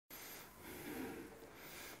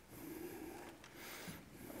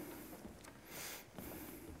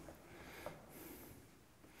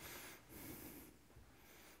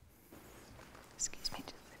Excuse me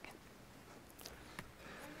just a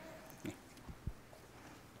second.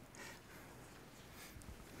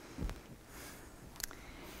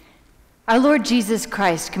 Our Lord Jesus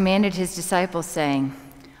Christ commanded his disciples, saying,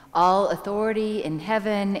 "All authority in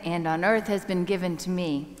heaven and on earth has been given to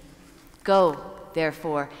me. Go,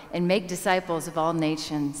 therefore, and make disciples of all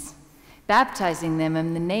nations, baptizing them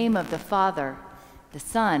in the name of the Father, the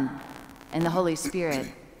Son, and the Holy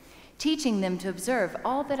Spirit, teaching them to observe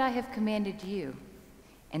all that I have commanded you.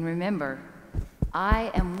 And remember,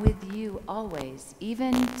 I am with you always,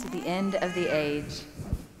 even to the end of the age."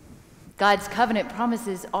 God's covenant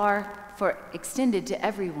promises are extended to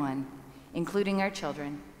everyone, including our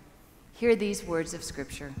children. Hear these words of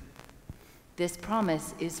Scripture. This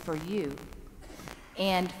promise is for you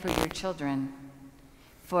and for your children,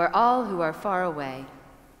 for all who are far away,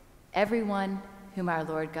 everyone whom our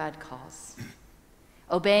Lord God calls.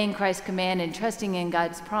 Obeying Christ's command and trusting in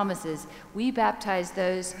God's promises, we baptize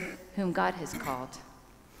those whom God has called.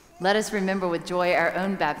 Let us remember with joy our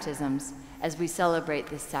own baptisms as we celebrate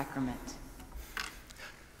this sacrament.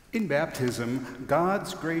 In baptism,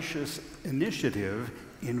 God's gracious initiative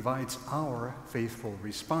invites our faithful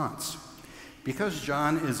response. Because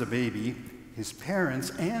John is a baby, his parents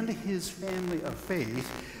and his family of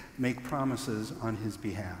faith make promises on his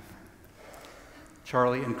behalf.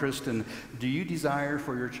 Charlie and Kristen, do you desire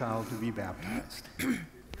for your child to be baptized?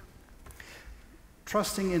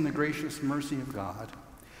 Trusting in the gracious mercy of God,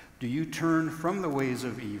 do you turn from the ways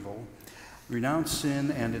of evil, renounce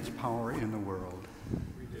sin and its power in the world?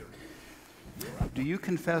 Do you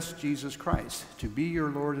confess Jesus Christ to be your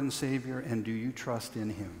Lord and Savior, and do you trust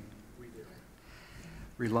in him? We do.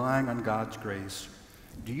 Relying on God's grace,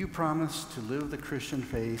 do you promise to live the Christian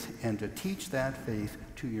faith and to teach that faith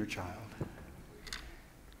to your child?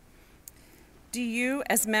 Do you,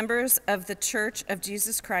 as members of the Church of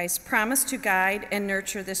Jesus Christ, promise to guide and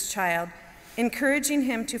nurture this child, encouraging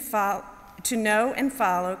him to know and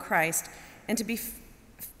follow Christ and to be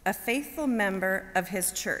a faithful member of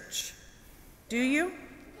his church? Do you?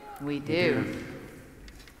 We do.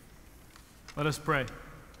 Let us pray.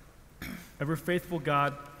 Ever faithful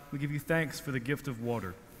God, we give you thanks for the gift of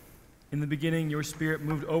water. In the beginning, your Spirit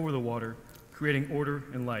moved over the water, creating order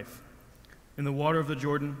and life. In the water of the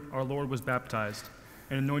Jordan, our Lord was baptized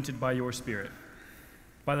and anointed by your Spirit.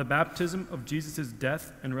 By the baptism of Jesus'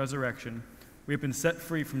 death and resurrection, we have been set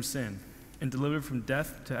free from sin and delivered from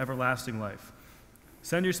death to everlasting life.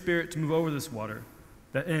 Send your Spirit to move over this water,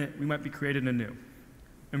 that in it we might be created anew.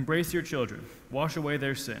 Embrace your children, wash away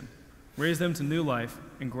their sin, raise them to new life,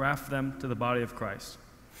 and graft them to the body of Christ.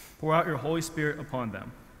 Pour out your Holy Spirit upon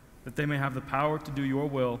them, that they may have the power to do your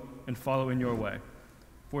will and follow in your way.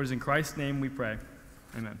 For it is in Christ's name we pray.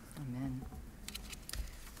 Amen. Amen.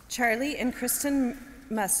 Charlie and Kristen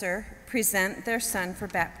Musser present their son for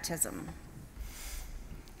baptism.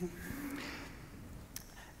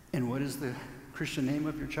 And what is the Christian name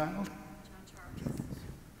of your child?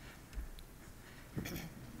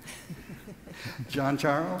 John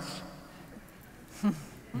Charles? There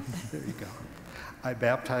you go. I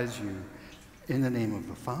baptize you in the name of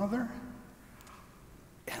the Father,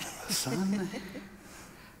 and of the Son,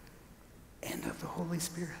 and of the Holy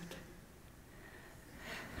Spirit.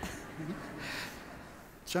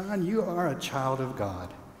 John, you are a child of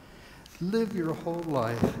God. Live your whole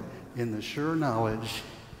life in the sure knowledge,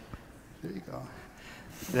 there you go,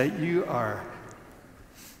 that you are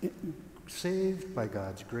saved by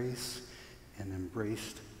God's grace and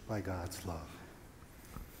embraced by God's love.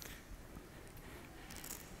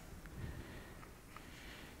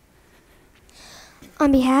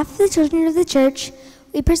 On behalf of the children of the church,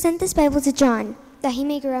 we present this Bible to John, that he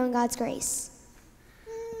may grow in God's grace.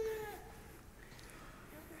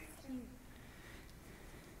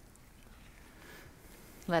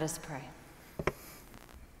 Let us pray.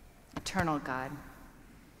 Eternal God,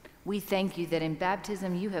 we thank you that in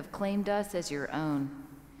baptism you have claimed us as your own,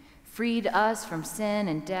 freed us from sin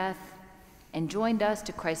and death, and joined us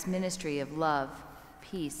to Christ's ministry of love,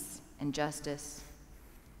 peace, and justice.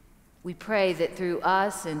 We pray that through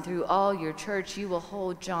us and through all your church, you will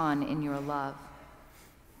hold John in your love.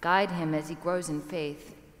 Guide him as he grows in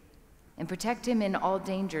faith, and protect him in all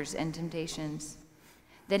dangers and temptations,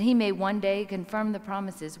 that he may one day confirm the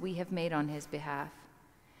promises we have made on his behalf,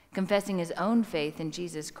 confessing his own faith in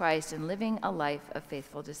Jesus Christ and living a life of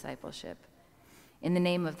faithful discipleship. In the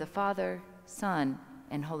name of the Father, Son,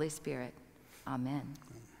 and Holy Spirit, amen.